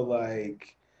 So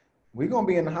like we're gonna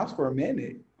be in the house for a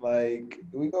minute. Like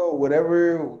we go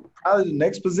whatever, probably the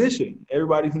next position.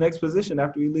 Everybody's next position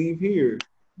after we leave here is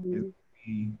Mm-hmm.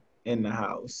 be in the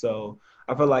house. So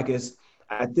I feel like it's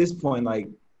at this point, like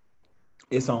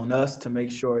it's on us to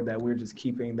make sure that we're just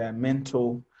keeping that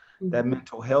mental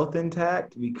health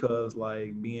intact because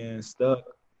like being stuck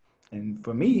and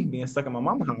for me, being stuck in my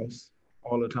mama's house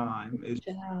all the time is,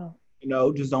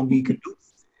 Child. just don't be conducive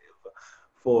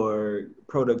for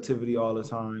productivity all the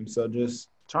time. So just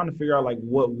trying to figure out like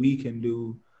what we can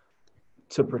do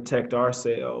to protect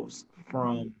ourselves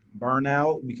from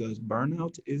burnout because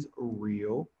burnout is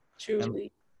real and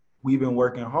Truly. we've been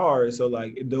working hard. So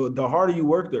like the harder you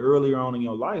work, the earlier on in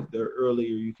your life, the earlier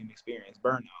you can experience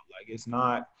burnout. Like it's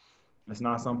not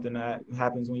something that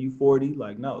happens when you're 40.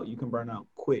 Like, no, you can burn out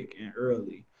quick and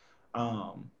early.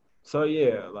 Um, so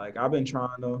yeah, like I've been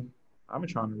trying to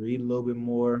read a little bit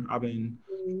more. I've been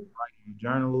Mm-hmm.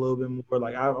 journal a little bit more.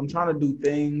 Like I'm trying to do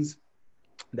things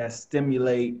that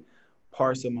stimulate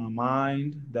parts of my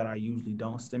mind that I usually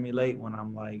don't stimulate when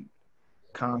I'm like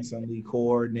constantly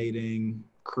coordinating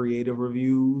creative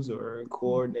reviews or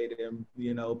coordinating,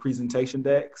 presentation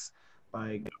decks.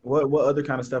 Like, what other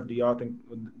kind of stuff do y'all think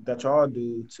that y'all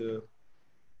do to?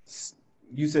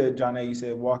 You said, John A, you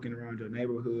said walking around your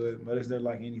neighborhood, but is there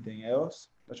like anything else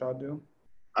that y'all do?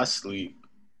 I sleep.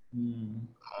 Hmm.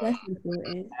 That's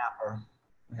important. Napper.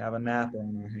 We have a napper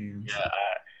on our Yeah, hands.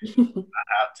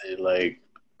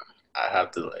 I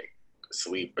have to like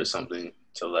sleep or something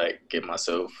to like get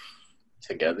myself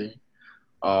together.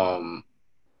 Um,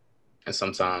 and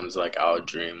sometimes like I'll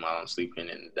dream while I'm sleeping,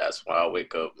 and that's why I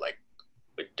wake up like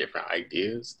with different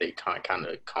ideas. They kind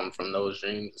of come from those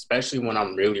dreams, especially when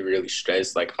I'm really really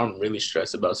stressed. Like if I'm really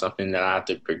stressed about something that I have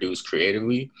to produce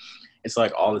creatively, it's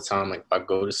like all the time. Like if I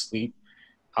go to sleep,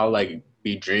 I'll like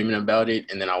be dreaming about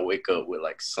it, and then I'll wake up with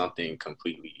like something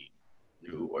completely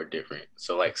new or different.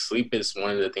 So like sleep is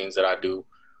one of the things that I do.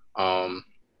 Um,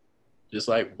 just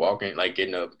like walking, like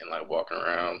getting up and like walking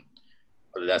around,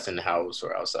 whether that's in the house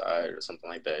or outside or something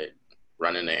like that,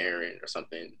 running an errand or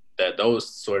something. That those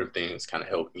sort of things kind of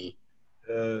help me.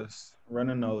 Yes,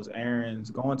 running those errands,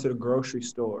 going to the grocery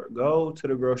store. Go to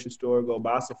the grocery store, go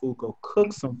buy some food, go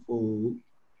cook some food,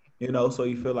 so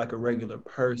you feel like a regular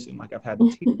person. Like I've had to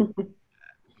teach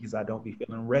because I don't be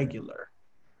feeling regular.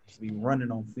 Just be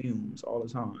running on fumes all the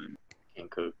time. Can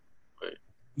cook, but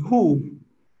Who?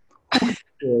 Who can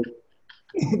cook?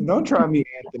 Don't try me,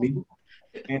 Anthony.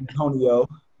 Antonio.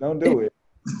 Don't do it.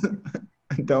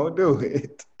 Don't do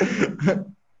it.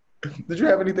 Did you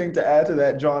have anything to add to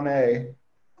that, John A?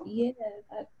 Yeah,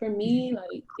 for me,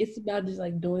 like it's about just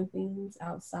like doing things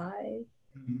outside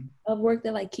Mhm. of work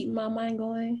that like keep my mind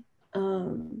going,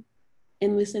 um,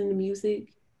 and listening to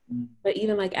music. But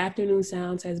even like afternoon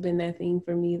sounds has been that thing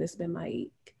for me that's been like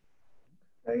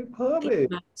Hey, pub keeping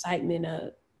it. my excitement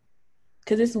up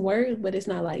because it's work, but it's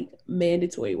not like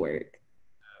mandatory work.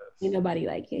 Ain't nobody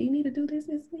like, yeah, you need to do this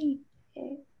week.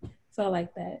 Yeah. So I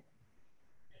like that.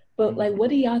 But Mhm. like, what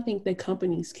do y'all think that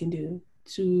companies can do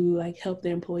to like help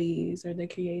their employees or their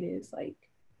creatives like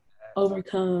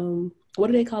overcome what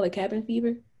do they call it, cabin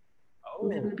fever?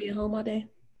 From having Oh, to be at home all day.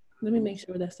 Let me make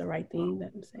sure that's the right thing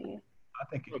that I'm saying. I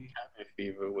think if you. cabin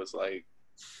fever was like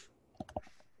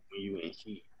when you in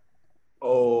heat.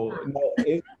 Oh no,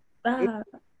 it Ah,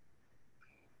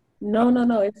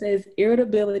 no. It says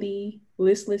irritability,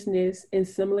 listlessness, and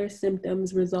similar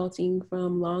symptoms resulting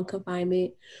from long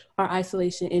confinement or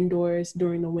isolation indoors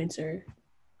during the winter.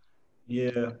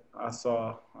 Yeah, I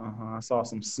saw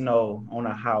some snow on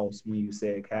a house when you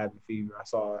said cabin fever. I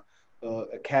saw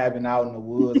a cabin out in the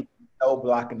woods, snow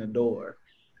blocking the door.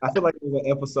 I feel like there's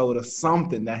an episode of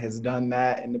something that has done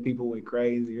that, and the people went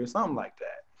crazy or something like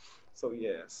that. So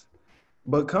yes,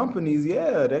 but companies,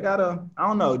 yeah, they gotta. I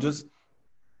don't know. Just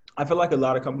I feel like a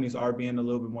lot of companies are being a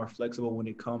little bit more flexible when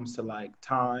it comes to like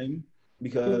time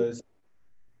because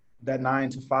that 9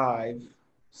 to 5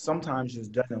 sometimes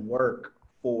just doesn't work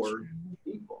for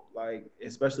people. Like,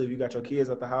 especially if you got your kids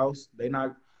at the house,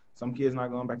 some kids not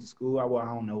going back to school. I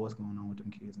don't know what's going on with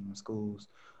them kids in the schools.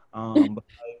 But like,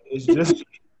 it's just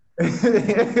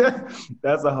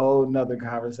that's a whole nother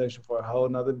conversation for a whole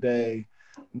nother day.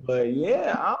 But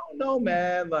yeah, I don't know,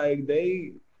 man. Like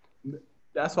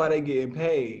that's why they getting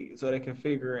paid so they can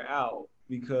figure it out.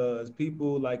 Because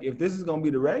people like if this is gonna be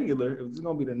the regular, if this is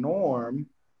gonna be the norm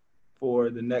for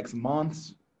the next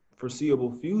month's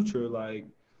foreseeable future, like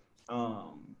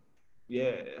um,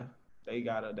 yeah, they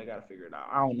gotta figure it out.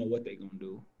 I don't know what they gonna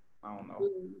do. I don't know.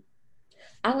 Mm.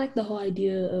 I like the whole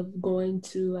idea of going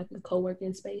to like a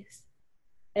co-working space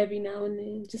every now and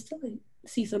then just to like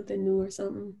see something new or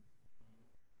something.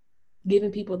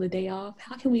 Giving people the day off.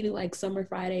 How can we do like summer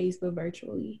Fridays but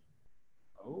virtually?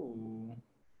 Oh,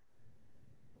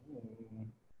 oh.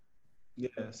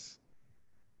 Yes,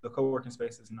 the co-working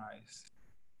space is nice.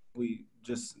 We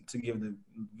just to give the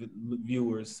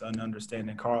viewers an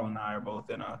understanding. Carl and I are both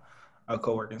in a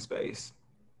co-working space.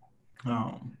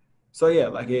 Um, so yeah,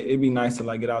 like it'd be nice to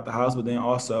like get out the house, but then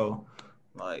also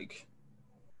like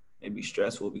it'd be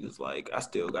stressful because like I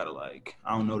still gotta like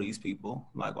I don't know these people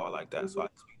like all like that, so I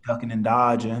just be ducking and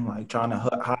dodging, like trying to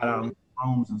hide out in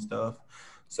rooms and stuff.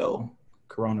 So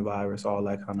coronavirus, all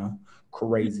that kind of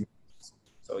crazy.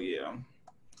 So yeah,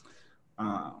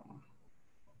 um,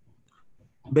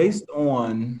 based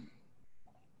on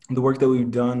the work that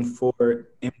we've done for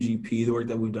MGP, the work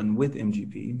that we've done with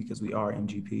MGP because we are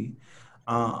MGP.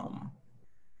 Um,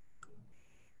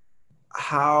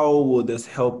 how will this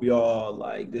help y'all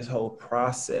like this whole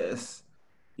process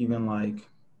even like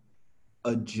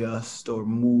adjust or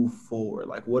move forward?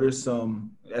 Like what are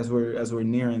some as we're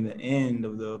nearing the end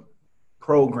of the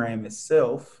program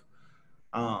itself,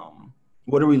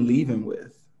 what are we leaving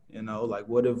with? Like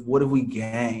what have we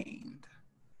gained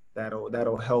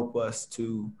that'll help us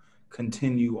to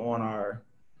continue on our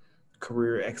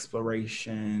career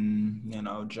exploration,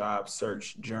 job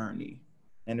search journey.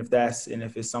 And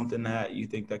if it's something that you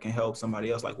think that can help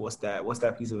somebody else, like what's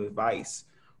that piece of advice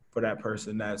for that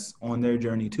person that's on their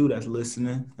journey too, that's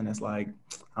listening and that's like,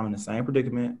 I'm in the same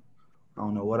predicament. I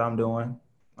don't know what I'm doing.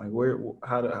 Like where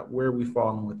are we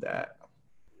falling with that?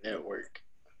 Network.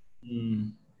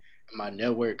 Mm. My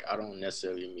network, I don't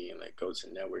necessarily mean like go to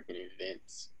networking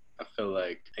events. I feel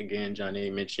like again,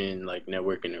 Johnny mentioned like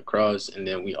networking across, and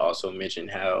then we also mentioned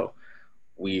how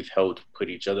we've helped put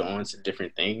each other on to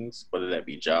different things, whether that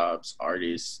be jobs,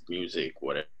 artists, music,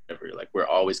 whatever. Like we're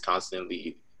always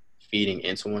constantly feeding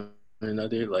into one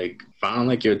another. Like find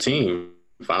like your team,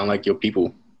 find like your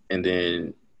people, and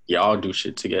then y'all do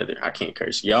shit together. I can't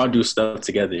curse. Y'all do stuff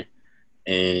together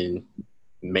and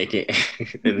make it,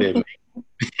 and then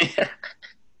and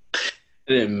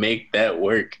then make that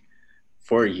work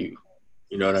for you.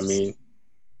 You know what I mean?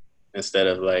 Instead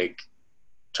of like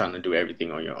trying to do everything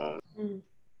on your own. Mm.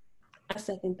 I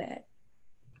second that.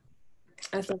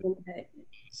 I second that.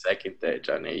 Second that,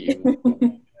 Johnny, you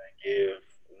give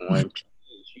one piece.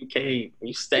 You can't.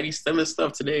 You steady stealing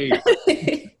stuff today.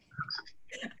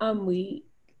 I'm weak.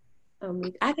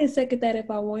 I can second that if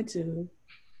I want to.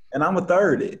 And I'm a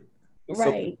third it. So,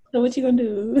 Right. So what you gonna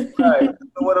do? right.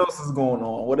 So what else is going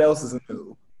on? What else is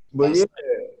new? But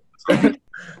yeah,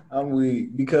 I'm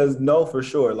weak because no, for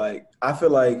sure. Like I feel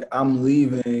like I'm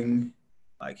leaving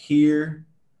like here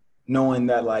knowing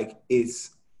that like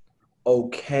it's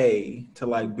okay to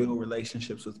like build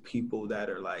relationships with people that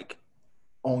are like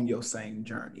on your same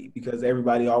journey because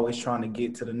everybody always trying to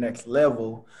get to the next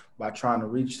level by trying to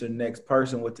reach the next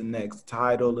person with the next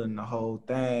title and the whole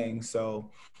thing. So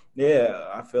yeah,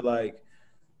 I feel like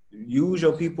use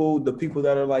your people, the people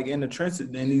that are like in the trenches,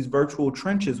 in these virtual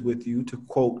trenches with you, to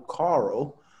quote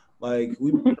Carl. Like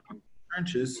we've been in the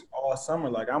trenches all summer.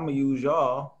 Like I'm gonna use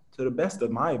y'all to the best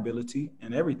of my ability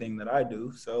and everything that I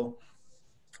do. So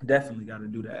definitely got to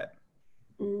do that.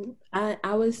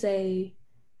 I would say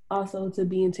also to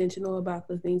be intentional about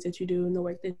the things that you do and the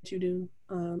work that you do,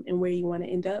 and where you want to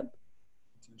end up,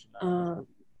 um,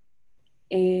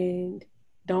 and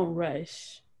don't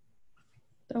rush.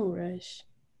 Don't rush.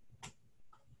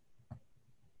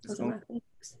 It's Those are gonna my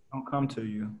things. don't come to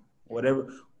you. Whatever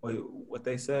what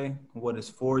they say, what is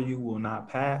for you will not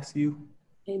pass you.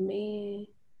 Amen.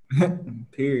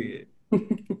 Period.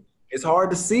 It's hard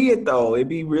to see it though. It'd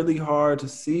be really hard to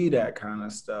see that kind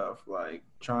of stuff. Like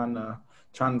trying to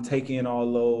take in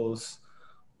all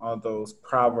those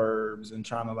proverbs and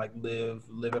trying to like live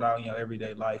it out in your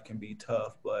everyday life can be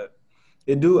tough. But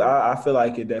I feel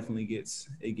like it definitely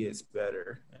gets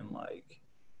better and like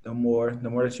the more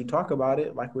that you talk about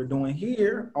it, like we're doing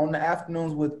here on the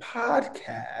Afternoons with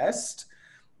podcast,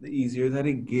 the easier that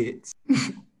it gets.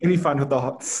 Any final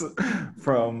thoughts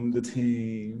from the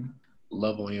team?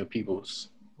 Love on your peoples.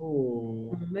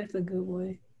 Oh, That's a good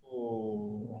one.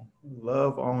 oh,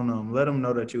 love on them. Let them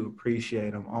know that you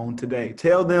appreciate them on today.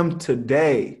 Tell them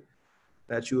today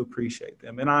that you appreciate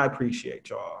them, and I appreciate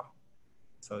y'all.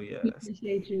 So We yes.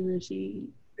 appreciate you, Rashid.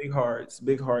 Big hearts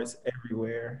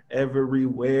everywhere,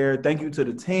 everywhere. Thank you to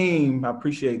the team. I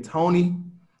appreciate Tony.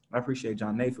 I appreciate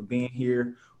John Nate for being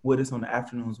here with us on the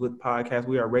Afternoons with podcast.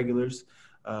 We are regulars.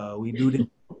 We do this.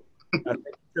 Thank you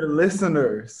to the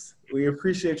listeners. We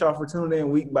appreciate y'all for tuning in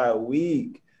week by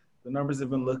week. The numbers have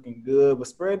been looking good, but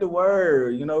spread the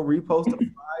word. Repost the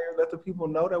flyer. Let the people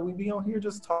know that we be on here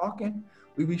just talking.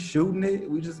 We be shooting it.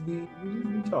 We just be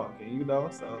talking.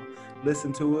 So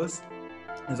listen to us.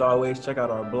 As always, check out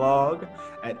our blog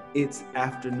at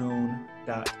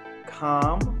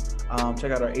itsafternoon.com.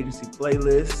 Check out our agency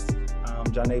playlist.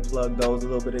 Janae plugged those a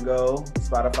little bit ago.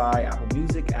 Spotify, Apple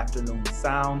Music, Afternoon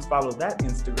Sounds. Follow that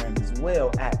Instagram as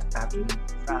well at Afternoon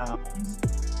Sounds.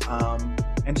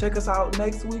 And check us out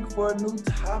next week for a new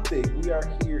topic. We are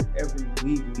here every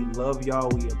week. We love y'all.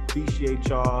 We appreciate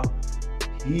y'all.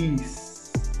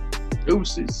 Peace.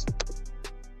 Deuces.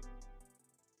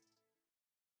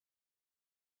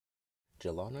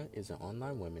 Jelana is an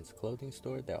online women's clothing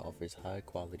store that offers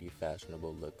high-quality,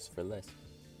 fashionable looks for less.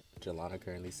 Jelana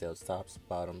currently sells tops,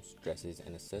 bottoms, dresses,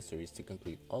 and accessories to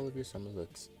complete all of your summer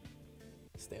looks.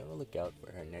 Stay on the lookout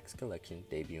for her next collection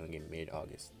debuting in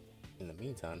mid-August. In the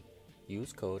meantime,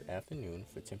 use code AFTERNOON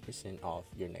for 10% off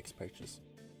your next purchase.